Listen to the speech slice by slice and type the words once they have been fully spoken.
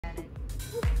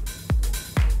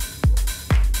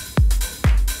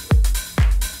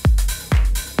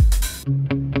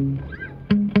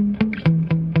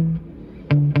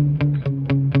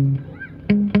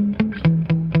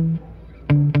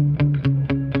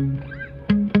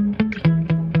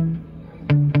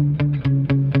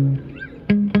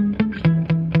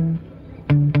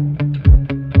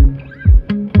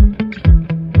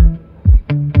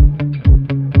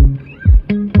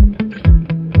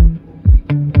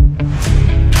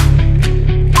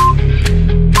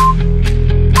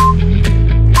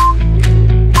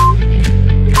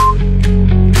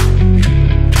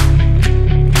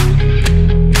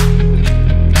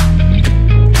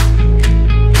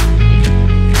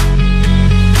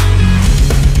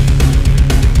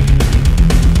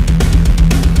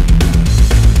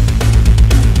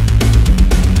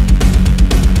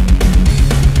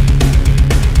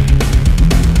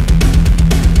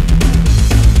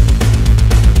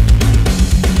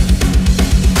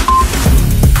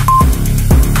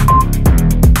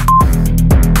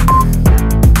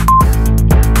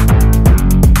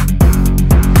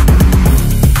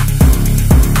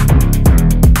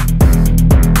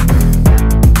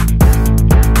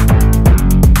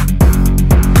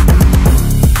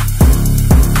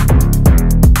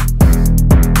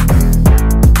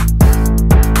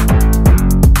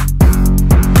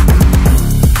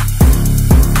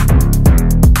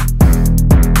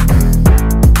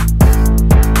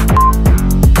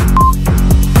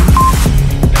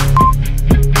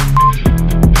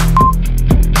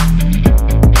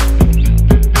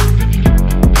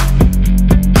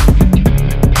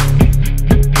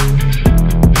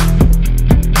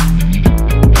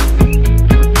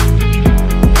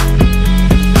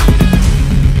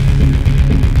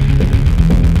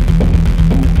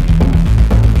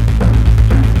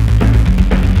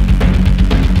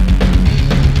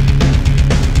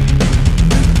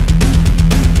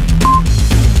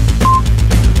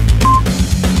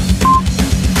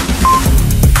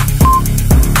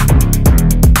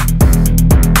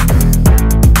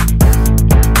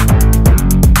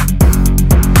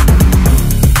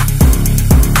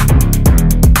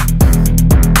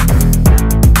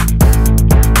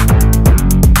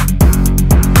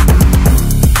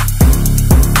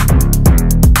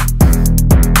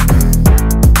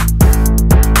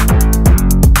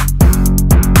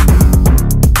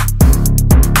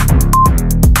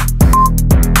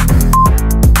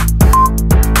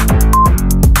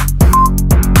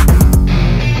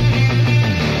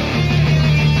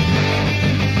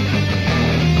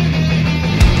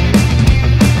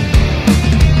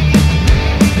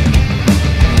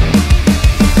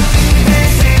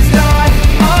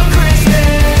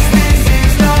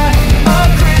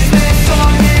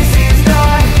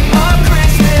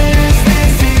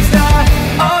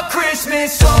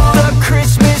The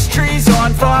Christmas tree's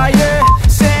on fire,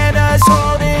 Santa's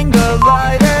holding the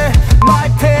lighter. My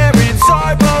parents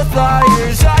are both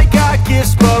liars, I got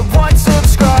gifts but one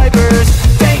subscribers.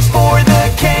 Thanks for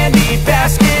the candy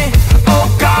basket, oh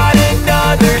got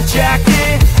another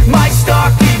jacket. My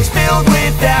stocking's filled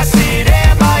with acid,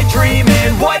 am I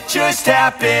dreaming? What just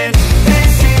happened?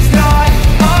 This is not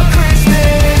a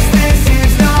Christmas, this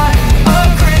is not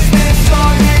a Christmas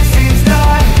song. This is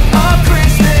not a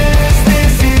Christmas,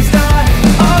 this is not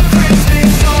a Christmas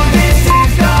song. This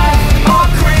is not a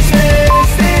Christmas,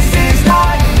 this is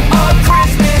not a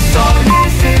Christmas song.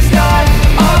 This is not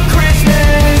a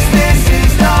Christmas, this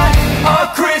is not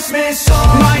a Christmas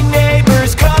song. My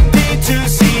neighbors compete to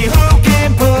see who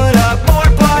can put up more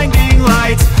blinding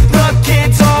lights. The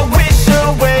kids all wish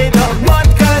away the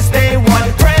month cause they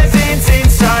want presents in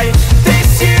sight.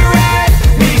 This year had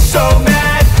me so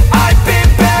mad, I've been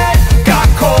bad, got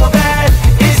coal that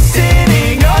is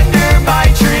sitting under my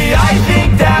tree. I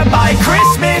think that my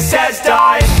Christmas has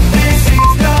died. This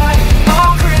is not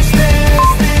a Christmas,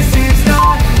 this is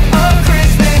not a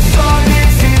Christmas song.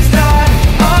 This is not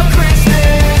a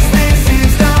Christmas, this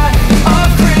is not a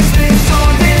Christmas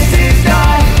song. This is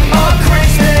not a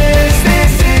Christmas,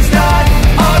 this is not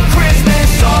a Christmas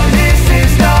song. This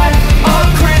is not a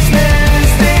Christmas,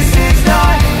 this is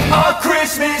not a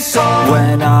Christmas song.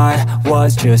 When I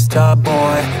was just a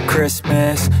boy,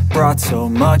 Christmas brought so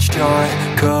much joy.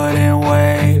 Couldn't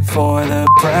wait for the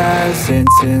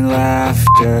presents and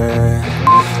laughter.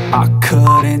 I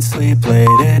couldn't sleep late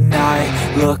at night,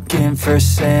 looking for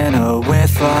Santa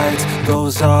with lights.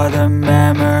 Those are the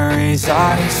memories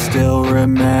I still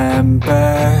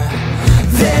remember.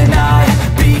 Then I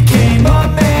became a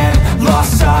man,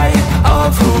 lost sight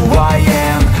of who I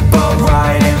am. But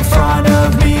right in front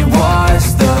of me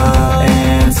was the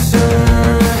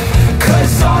answer.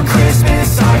 Cause on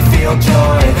Christmas I feel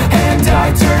joy, and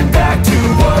I turn back to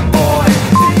a boy.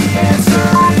 The answer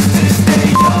is to stay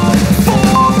young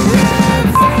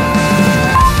forever.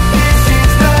 This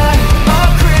is not a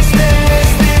Christmas,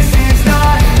 this is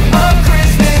not a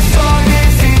Christmas song.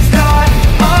 This is not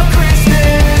a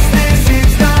Christmas, this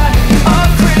is not a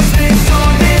Christmas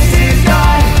song. This is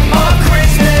not a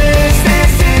Christmas,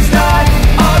 this is not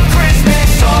a Christmas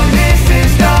song. This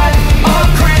is not a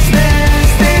Christmas,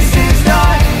 this is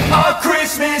not a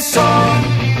Christmas song.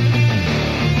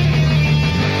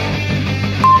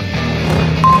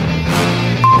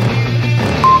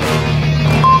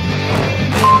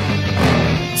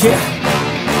 Yeah.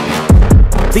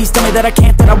 Please tell me that I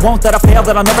can't, that I won't, that I fail,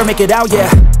 that I'll never make it out, yeah.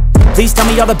 Please tell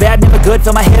me all the bad, never good,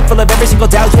 fill my head full of every single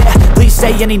doubt, yeah. Please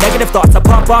say any negative thoughts, I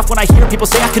pop off when I hear people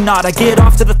say I cannot. I get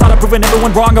off to the thought of proving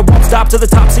everyone wrong, I won't stop to the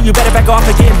top, so you better back off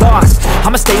and get lost.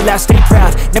 I'ma stay loud, stay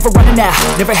proud, never running out,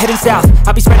 never heading south.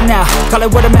 I'll be spreading out, call it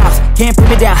word of mouth, can't put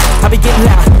me down, I'll be getting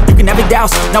loud. You can have it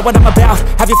douse, not what I'm about,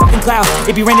 have your fucking cloud.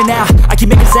 It be raining now, I keep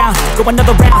making sound, go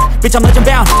another round, bitch I'm legend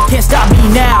bound, can't stop me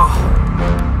now.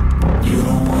 You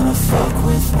don't wanna fuck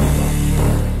with me,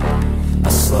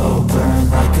 a slow burn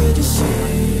like a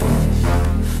disease.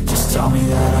 Just tell me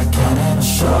that I can and I'll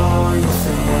show you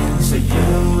things that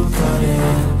you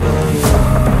couldn't believe.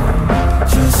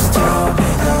 Just tell me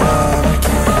that I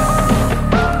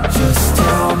can. Just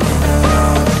tell me that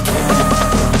I can.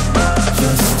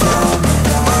 Just tell me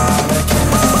that I can.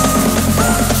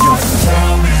 Just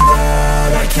tell me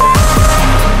that I can.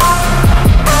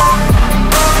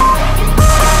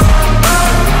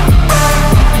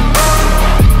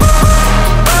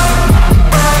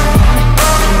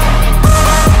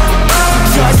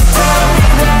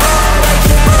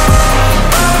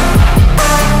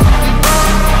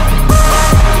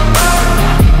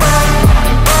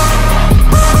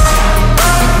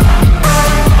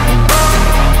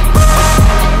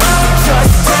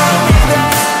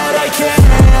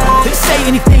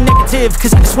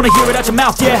 Cause I just wanna hear it out your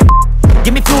mouth, yeah.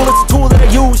 Give me fuel, it's a tool that I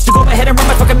use to go ahead and run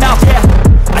my fucking mouth, yeah.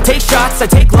 I take shots, I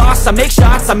take loss, I make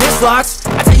shots, I miss lots.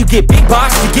 That's how you get big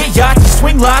box, you get yachts, you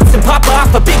swing lots and pop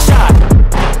off a big shot.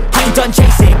 I ain't done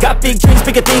chasing, got big dreams,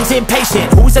 bigger things,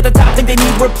 impatient. Who's at the top think they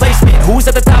need replacement? Who's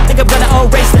at the top think I'm gonna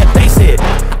erase them? Face it,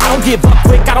 I don't give up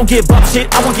quick, I don't give up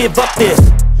shit, I won't give up this.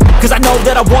 Cause I know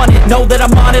that I want it, know that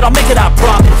I'm on it, I'll make it, I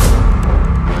promise.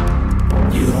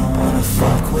 You don't wanna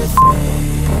fuck with me,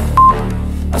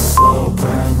 a slow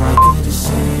burn like a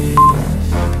disease.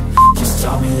 Just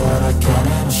tell me that I can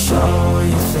and I'll show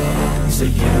you things that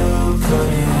you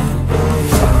couldn't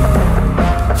believe.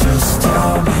 Just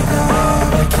tell me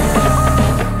that I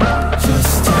can.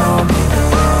 Just tell me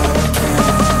that I can.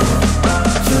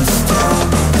 Just tell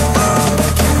me that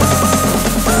I can.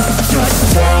 Just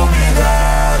tell me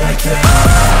that I can.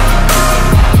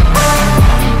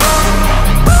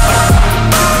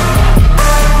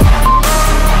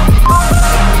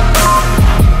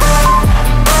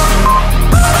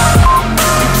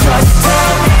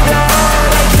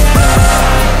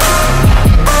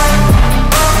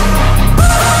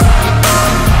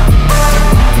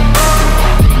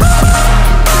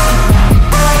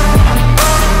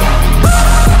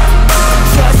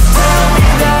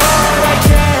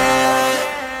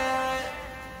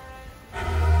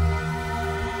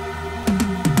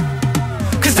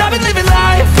 I've been living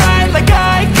life right like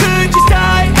I could just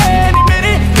die any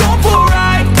minute. Going for a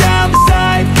ride down the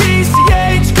side,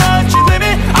 PCH, country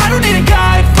limit. I don't need a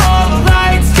guide, follow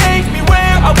lights, take me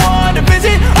where I wanna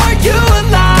visit. Are you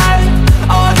alive?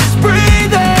 Or just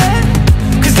breathing?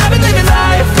 Cause I've been living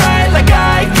life right like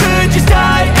I could just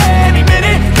die any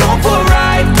minute. Going for a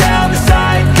ride down the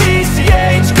side,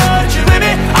 PCH, country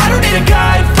limit. I don't need a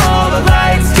guide, follow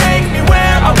lights, take me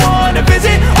where I wanna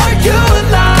visit. Are you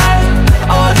alive?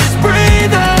 Or just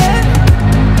breathing?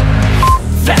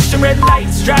 Flashing red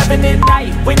lights, driving at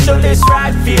night, windowless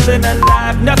ride, feeling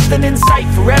alive. Nothing in sight,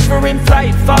 forever in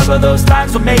flight. Follow those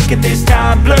lines, we'll make it this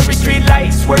time. Blurry street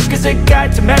lights, work as a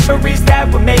guide to memories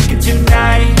that we're making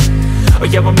tonight. Oh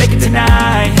yeah, we'll make it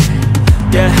tonight.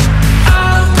 Yeah,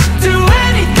 I'll do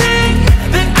anything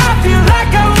that I feel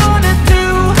like I wanna do.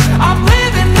 I'm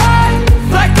living life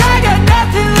like I got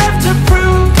nothing left to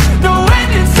prove. No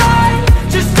end in sight,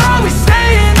 just always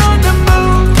staying on the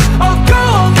move. I'll go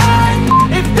all night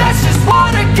if that's just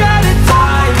what I gotta do.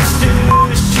 Life's too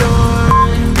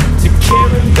short to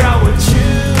care about what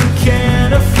you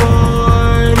can't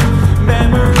afford.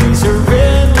 Memories are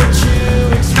in what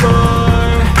you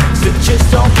explore, so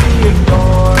just don't be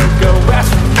ignored. Go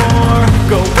ask for more,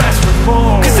 go ask for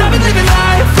more. Cause I've been living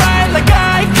life right like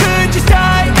I could just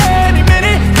die any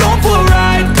minute. Going for a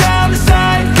ride down the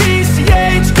side,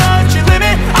 PCH, country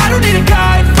limit. I don't need a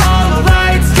guide, follow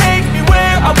lights, take me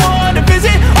where I wanna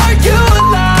visit. Are you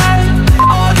alive?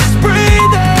 Or just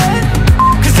breathing?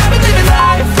 Cause I've been living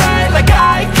life right like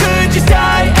I could just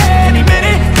die any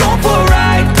minute. Going for a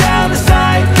ride down the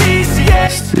side,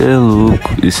 PCH. Cê é louco,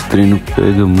 esse treino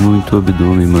pega muito o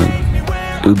abdômen, mano.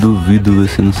 Eu duvido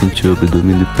você não sentir o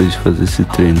abdômen depois de fazer esse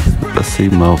treino. Eu passei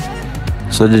mal.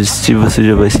 Só de assistir você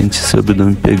já vai sentir seu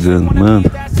abdômen pegando. Mano,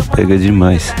 pega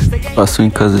demais. Façam em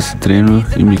casa esse treino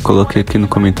e me coloquem aqui no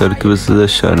comentário o que vocês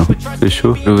acharam.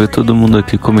 Fechou? Eu ver todo mundo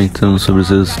aqui comentando sobre os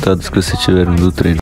resultados que vocês tiveram do treino.